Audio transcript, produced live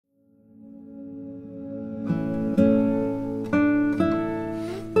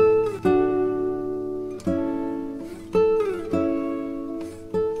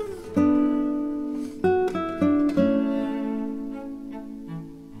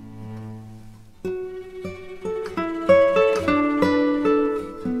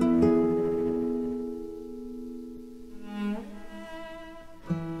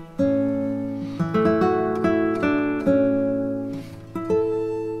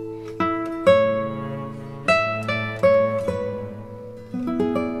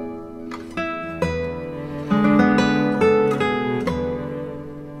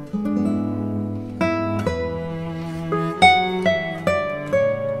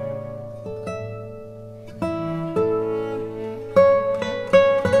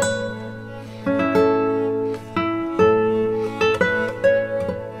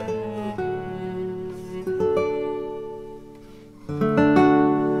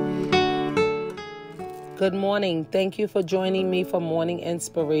Good morning. Thank you for joining me for morning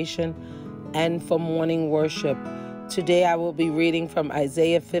inspiration and for morning worship. Today I will be reading from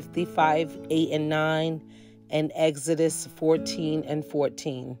Isaiah 55, 8 and 9 and Exodus 14 and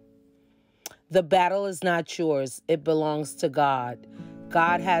 14. The battle is not yours. It belongs to God.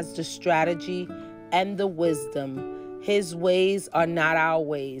 God has the strategy and the wisdom. His ways are not our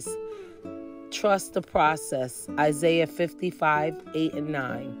ways. Trust the process. Isaiah 55, 8 and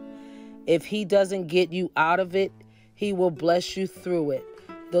 9. If he doesn't get you out of it, he will bless you through it.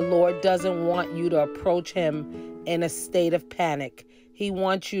 The Lord doesn't want you to approach him in a state of panic. He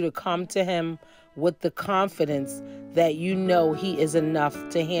wants you to come to him with the confidence that you know he is enough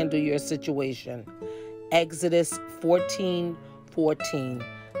to handle your situation. Exodus 14:14.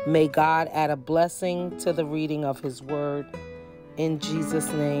 May God add a blessing to the reading of his word. In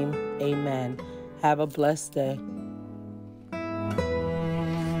Jesus' name, amen. Have a blessed day.